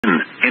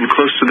and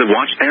close to the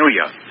watch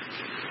area.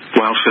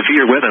 While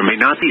severe weather may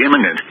not be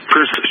imminent,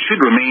 persons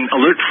should remain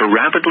alert for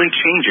rapidly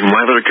changing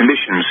weather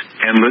conditions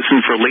and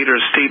listen for later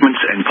statements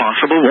and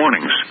possible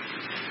warnings.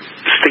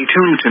 Stay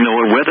tuned to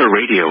NOAA Weather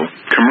Radio,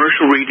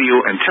 commercial radio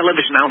and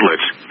television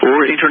outlets, or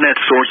internet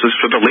sources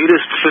for the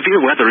latest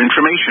severe weather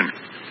information.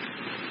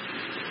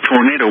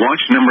 Tornado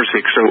Watch number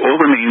 60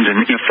 remains in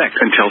effect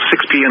until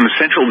 6 p.m.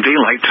 Central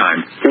Daylight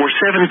Time, or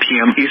 7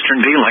 p.m. Eastern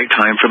Daylight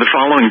Time for the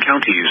following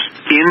counties: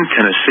 in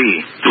Tennessee,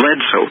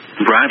 Bledsoe,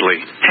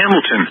 Bradley,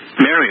 Hamilton,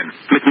 Marion,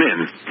 McMinn,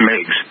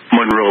 Meigs,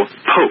 Monroe,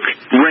 Polk,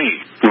 Ray,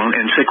 Roane,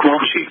 and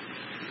Sequatchie.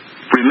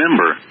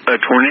 Remember, a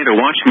tornado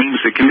watch means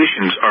the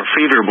conditions are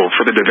favorable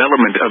for the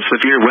development of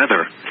severe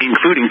weather,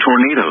 including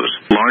tornadoes,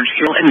 large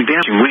hail and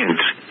damaging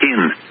winds,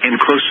 in and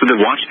close to the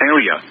watch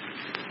area.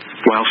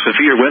 While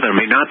severe weather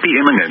may not be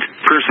imminent,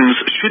 persons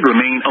should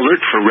remain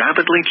alert for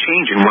rapidly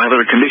changing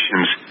weather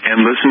conditions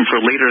and listen for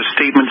later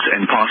statements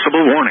and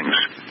possible warnings.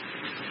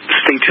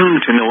 Stay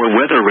tuned to NOAA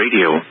Weather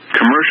Radio,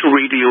 commercial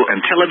radio and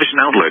television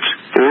outlets,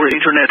 or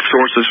internet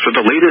sources for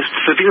the latest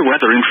severe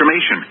weather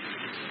information.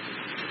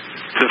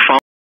 The